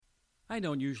I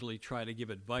don't usually try to give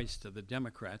advice to the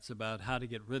Democrats about how to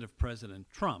get rid of President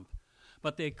Trump,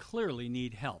 but they clearly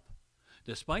need help.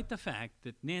 Despite the fact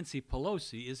that Nancy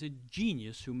Pelosi is a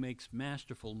genius who makes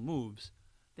masterful moves,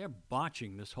 they're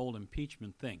botching this whole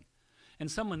impeachment thing.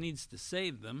 And someone needs to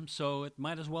save them, so it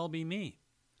might as well be me.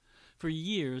 For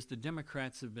years, the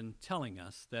Democrats have been telling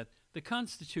us that the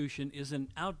Constitution is an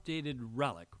outdated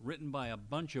relic written by a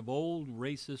bunch of old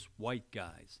racist white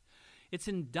guys. It's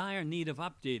in dire need of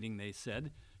updating, they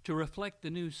said, to reflect the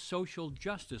new social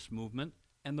justice movement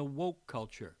and the woke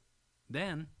culture.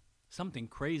 Then, something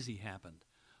crazy happened.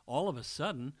 All of a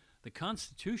sudden, the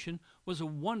Constitution was a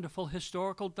wonderful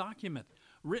historical document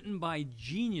written by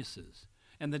geniuses,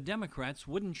 and the Democrats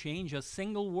wouldn't change a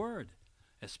single word,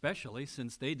 especially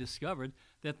since they discovered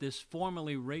that this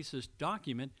formerly racist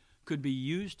document could be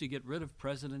used to get rid of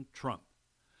President Trump.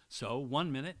 So,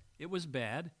 one minute it was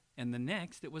bad, and the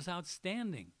next it was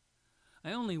outstanding.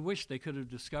 I only wish they could have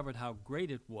discovered how great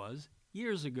it was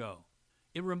years ago.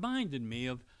 It reminded me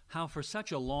of how for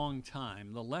such a long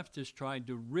time the left has tried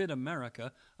to rid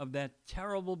America of that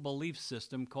terrible belief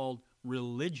system called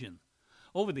religion.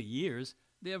 Over the years,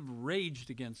 they have raged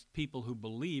against people who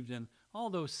believed in all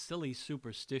those silly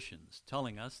superstitions,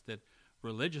 telling us that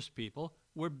religious people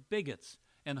were bigots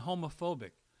and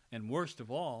homophobic, and worst of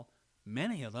all,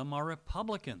 many of them are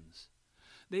Republicans.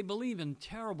 They believe in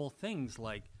terrible things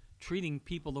like treating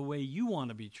people the way you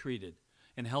want to be treated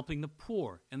and helping the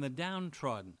poor and the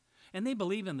downtrodden. And they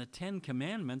believe in the 10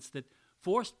 Commandments that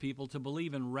forced people to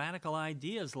believe in radical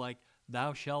ideas like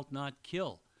thou shalt not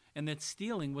kill and that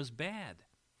stealing was bad.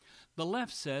 The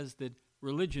left says that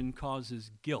religion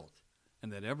causes guilt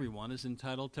and that everyone is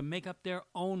entitled to make up their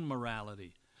own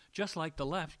morality, just like the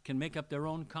left can make up their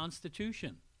own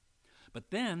constitution.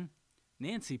 But then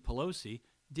Nancy Pelosi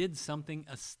did something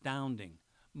astounding,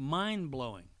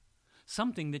 mind-blowing,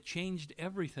 something that changed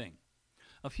everything.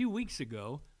 A few weeks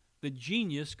ago, the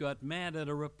genius got mad at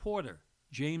a reporter,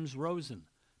 James Rosen,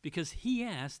 because he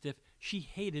asked if she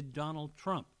hated Donald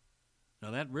Trump.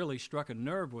 Now that really struck a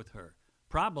nerve with her,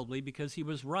 probably because he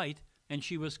was right and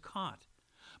she was caught.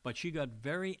 But she got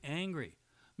very angry.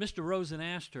 Mr. Rosen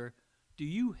asked her, "Do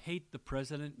you hate the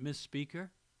president, Miss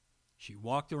Speaker?" She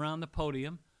walked around the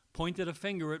podium, pointed a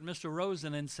finger at Mr.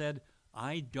 Rosen and said,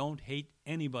 "I don't hate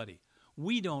anybody.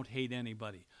 We don't hate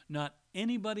anybody. Not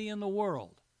anybody in the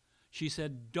world." She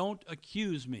said, "Don't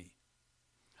accuse me."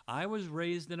 I was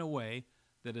raised in a way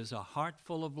that is a heart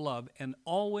full of love and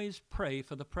always pray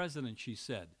for the president, she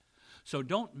said. So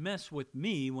don't mess with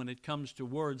me when it comes to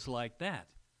words like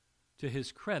that. To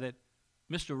his credit,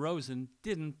 Mr. Rosen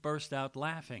didn't burst out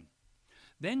laughing.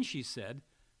 Then she said,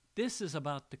 "This is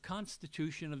about the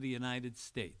Constitution of the United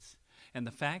States and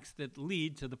the facts that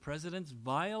lead to the president's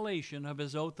violation of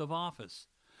his oath of office.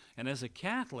 And as a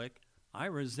Catholic, I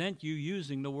resent you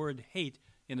using the word hate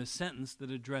in a sentence that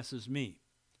addresses me."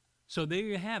 So there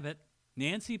you have it,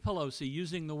 Nancy Pelosi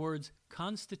using the words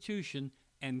Constitution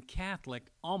and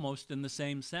Catholic almost in the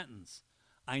same sentence.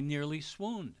 I nearly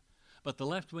swooned, but the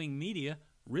left-wing media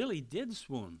really did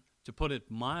swoon, to put it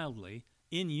mildly,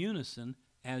 in unison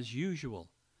as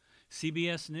usual.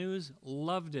 CBS News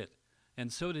loved it,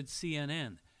 and so did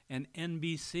CNN and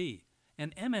NBC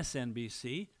and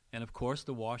MSNBC, and of course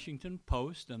the Washington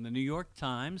Post and the New York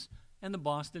Times and the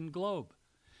Boston Globe.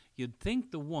 You'd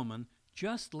think the woman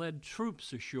just led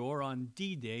troops ashore on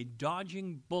D-Day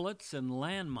dodging bullets and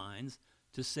landmines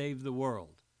to save the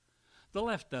world. The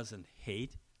left doesn't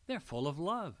hate, they're full of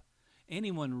love.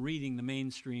 Anyone reading the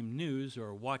mainstream news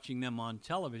or watching them on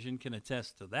television can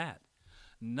attest to that.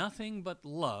 Nothing but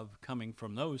love coming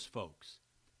from those folks.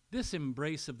 This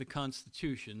embrace of the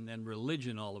Constitution and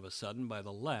religion all of a sudden by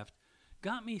the left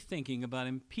got me thinking about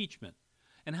impeachment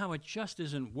and how it just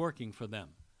isn't working for them.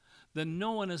 The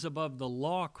no one is above the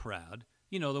law crowd,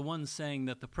 the ones saying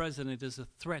that the president is a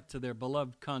threat to their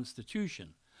beloved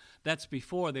Constitution. That's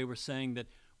before they were saying that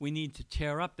we need to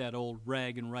tear up that old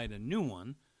rag and write a new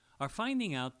one, are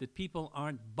finding out that people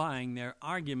aren't buying their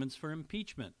arguments for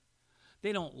impeachment.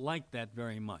 They don't like that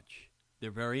very much. They're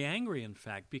very angry, in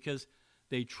fact, because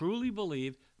they truly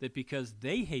believe that because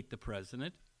they hate the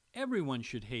president, everyone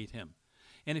should hate him.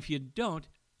 And if you don't,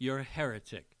 you're a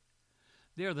heretic.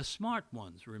 They're the smart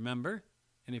ones, remember?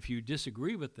 And if you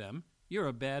disagree with them, you're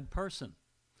a bad person.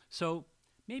 So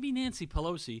maybe Nancy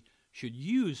Pelosi should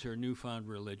use her newfound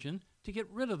religion to get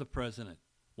rid of the president.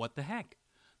 What the heck?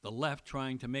 The left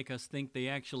trying to make us think they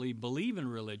actually believe in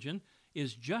religion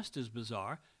is just as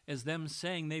bizarre as them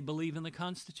saying they believe in the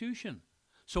Constitution.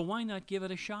 So why not give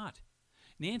it a shot?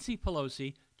 Nancy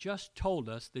Pelosi just told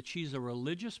us that she's a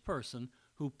religious person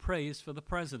who prays for the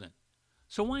president.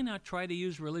 So why not try to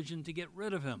use religion to get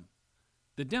rid of him?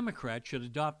 The Democrats should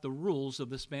adopt the rules of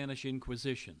the Spanish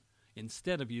Inquisition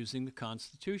instead of using the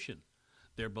Constitution.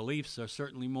 Their beliefs are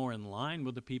certainly more in line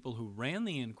with the people who ran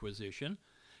the Inquisition,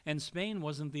 and Spain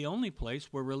wasn't the only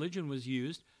place where religion was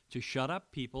used to shut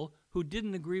up people who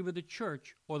didn't agree with the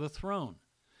church or the throne.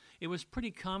 It was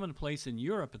pretty commonplace in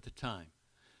Europe at the time.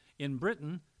 In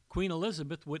Britain, Queen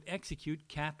Elizabeth would execute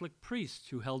Catholic priests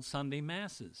who held Sunday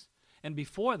masses, and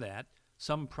before that,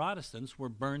 some Protestants were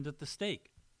burned at the stake.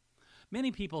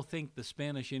 Many people think the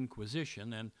Spanish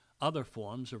Inquisition and other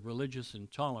forms of religious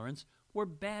intolerance were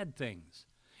bad things,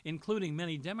 including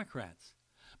many Democrats.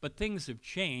 But things have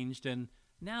changed, and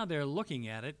now they're looking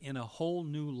at it in a whole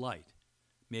new light.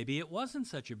 Maybe it wasn't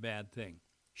such a bad thing.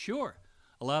 Sure,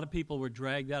 a lot of people were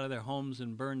dragged out of their homes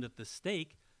and burned at the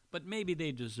stake, but maybe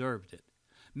they deserved it.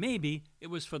 Maybe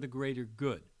it was for the greater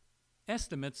good.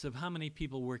 Estimates of how many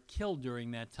people were killed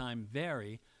during that time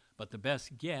vary, but the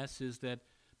best guess is that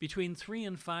between 3,000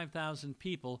 and 5,000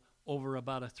 people over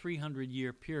about a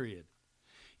 300-year period.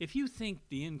 If you think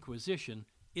the Inquisition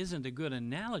isn't a good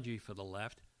analogy for the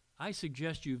left, I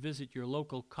suggest you visit your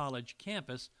local college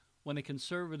campus when a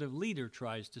conservative leader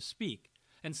tries to speak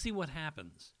and see what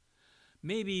happens.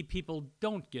 Maybe people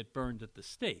don't get burned at the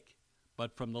stake,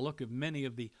 but from the look of many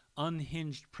of the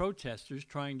unhinged protesters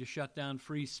trying to shut down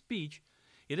free speech,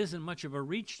 it isn't much of a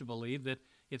reach to believe that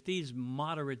if these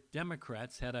moderate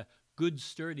Democrats had a good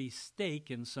sturdy stake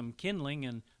and some kindling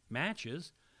and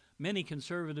matches, many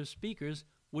conservative speakers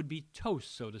would be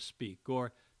toast, so to speak,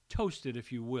 or toasted,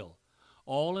 if you will,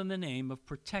 all in the name of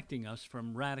protecting us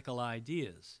from radical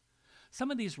ideas.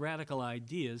 Some of these radical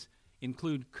ideas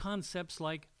include concepts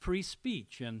like free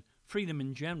speech and freedom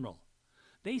in general.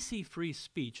 They see free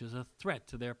speech as a threat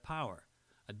to their power,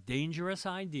 a dangerous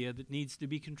idea that needs to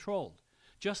be controlled,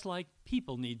 just like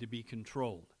people need to be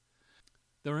controlled.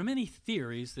 There are many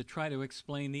theories that try to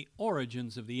explain the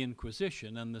origins of the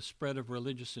Inquisition and the spread of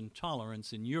religious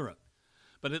intolerance in Europe,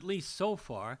 but at least so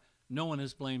far, no one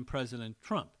has blamed President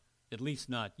Trump, at least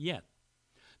not yet.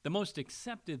 The most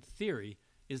accepted theory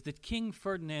is that King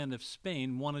Ferdinand of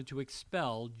Spain wanted to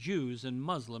expel Jews and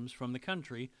Muslims from the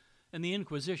country, and the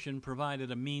Inquisition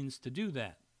provided a means to do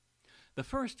that. The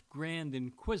first Grand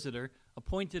Inquisitor,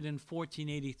 appointed in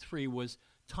 1483, was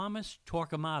Thomas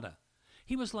Torquemada.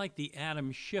 He was like the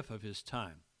Adam Schiff of his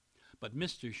time. But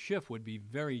Mr. Schiff would be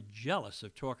very jealous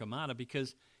of Torquemada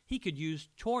because he could use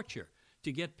torture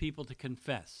to get people to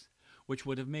confess, which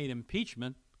would have made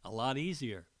impeachment a lot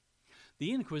easier.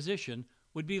 The Inquisition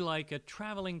would be like a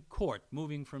traveling court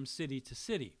moving from city to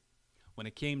city. When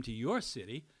it came to your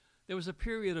city, there was a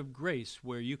period of grace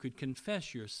where you could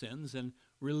confess your sins and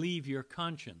relieve your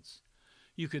conscience.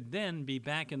 You could then be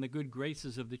back in the good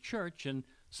graces of the church and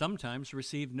sometimes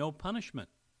receive no punishment.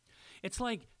 It's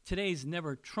like today's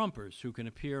never-Trumpers who can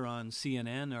appear on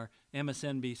CNN or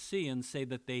MSNBC and say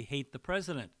that they hate the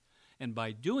president, and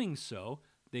by doing so,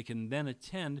 they can then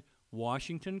attend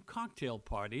Washington cocktail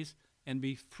parties and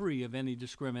be free of any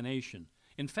discrimination.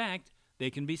 In fact, they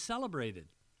can be celebrated.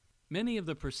 Many of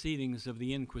the proceedings of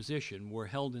the Inquisition were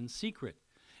held in secret,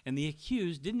 and the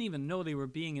accused didn't even know they were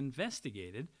being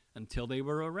investigated until they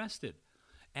were arrested.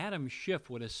 Adam Schiff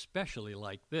would especially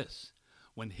like this.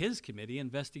 When his committee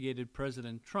investigated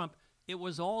President Trump, it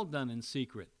was all done in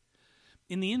secret.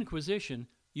 In the Inquisition,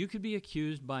 you could be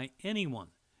accused by anyone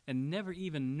and never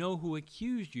even know who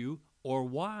accused you or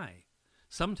why.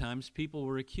 Sometimes people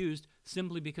were accused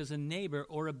simply because a neighbor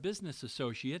or a business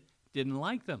associate didn't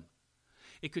like them.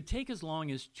 It could take as long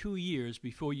as 2 years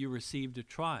before you received a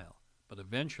trial, but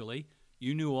eventually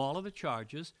you knew all of the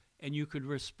charges and you could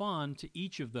respond to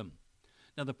each of them.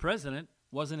 Now, the president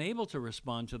wasn't able to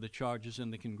respond to the charges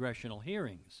in the congressional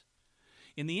hearings.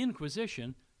 In the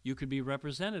Inquisition, you could be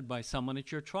represented by someone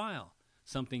at your trial,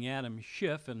 something Adam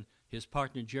Schiff and his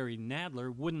partner Jerry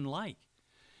Nadler wouldn't like.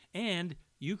 And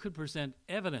you could present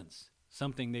evidence,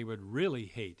 something they would really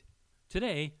hate.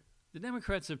 Today, the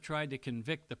Democrats have tried to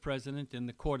convict the president in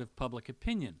the court of public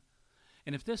opinion.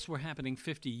 And if this were happening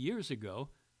 50 years ago,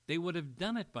 they would have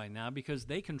done it by now because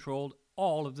they controlled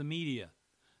all of the media.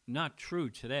 Not true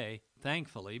today,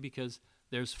 thankfully, because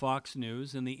there's Fox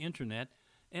News and the Internet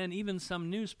and even some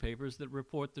newspapers that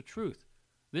report the truth.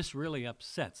 This really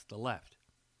upsets the left.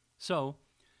 So,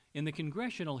 in the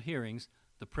congressional hearings,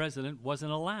 the president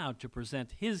wasn't allowed to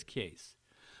present his case.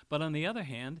 But on the other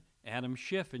hand, Adam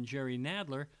Schiff and Jerry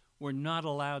Nadler were not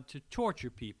allowed to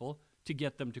torture people to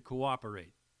get them to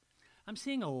cooperate. I'm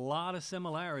seeing a lot of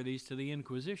similarities to the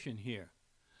Inquisition here.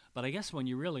 But I guess when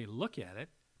you really look at it,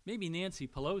 maybe Nancy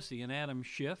Pelosi and Adam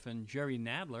Schiff and Jerry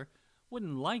Nadler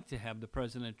wouldn't like to have the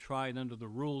president tried under the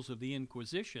rules of the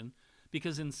Inquisition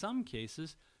because in some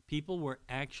cases people were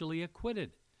actually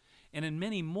acquitted, and in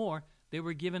many more they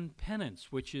were given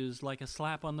penance, which is like a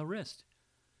slap on the wrist.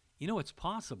 You know, it's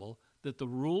possible that the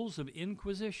rules of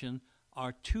Inquisition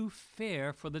are too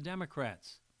fair for the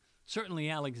Democrats. Certainly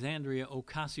Alexandria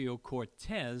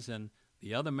Ocasio-Cortez and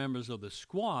the other members of the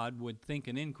Squad would think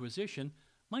an Inquisition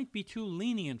might be too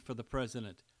lenient for the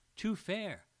president, too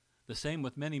fair. The same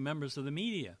with many members of the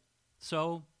media.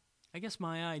 So, I guess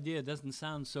my idea doesn't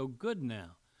sound so good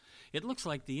now. It looks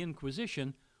like the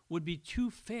Inquisition would be too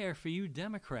fair for you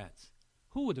Democrats.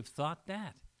 Who would have thought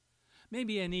that?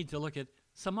 Maybe I need to look at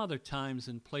some other times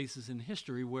and places in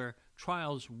history where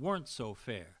trials weren't so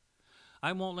fair.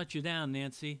 I won't let you down,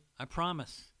 Nancy, I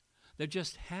promise. There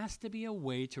just has to be a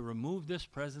way to remove this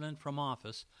president from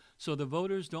office so the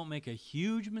voters don't make a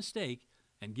huge mistake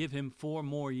and give him 4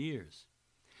 more years.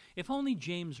 If only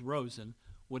James Rosen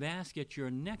would ask at your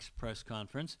next press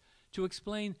conference to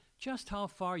explain just how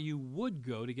far you would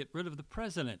go to get rid of the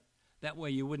president. That way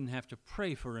you wouldn't have to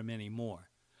pray for him anymore.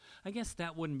 I guess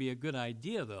that wouldn't be a good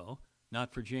idea, though,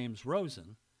 not for James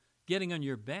Rosen. Getting on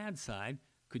your bad side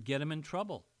could get him in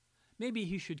trouble. Maybe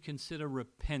he should consider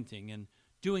repenting and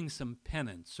doing some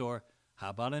penance, or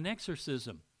how about an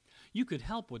exorcism? You could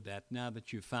help with that now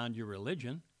that you've found your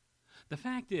religion. The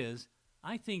fact is,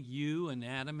 I think you and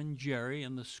Adam and Jerry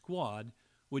and the Squad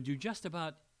would do just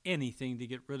about anything to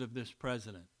get rid of this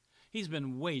president. He's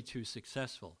been way too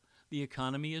successful. The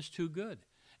economy is too good.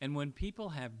 And when people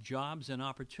have jobs and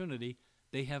opportunity,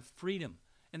 they have freedom.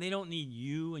 And they don't need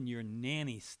you and your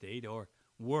nanny state, or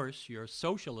worse, your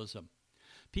socialism.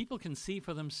 People can see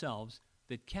for themselves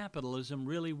that capitalism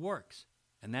really works,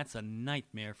 and that's a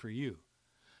nightmare for you.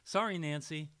 Sorry,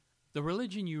 Nancy. The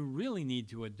religion you really need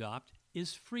to adopt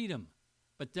is freedom.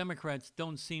 But Democrats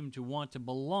don't seem to want to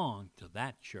belong to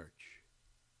that church.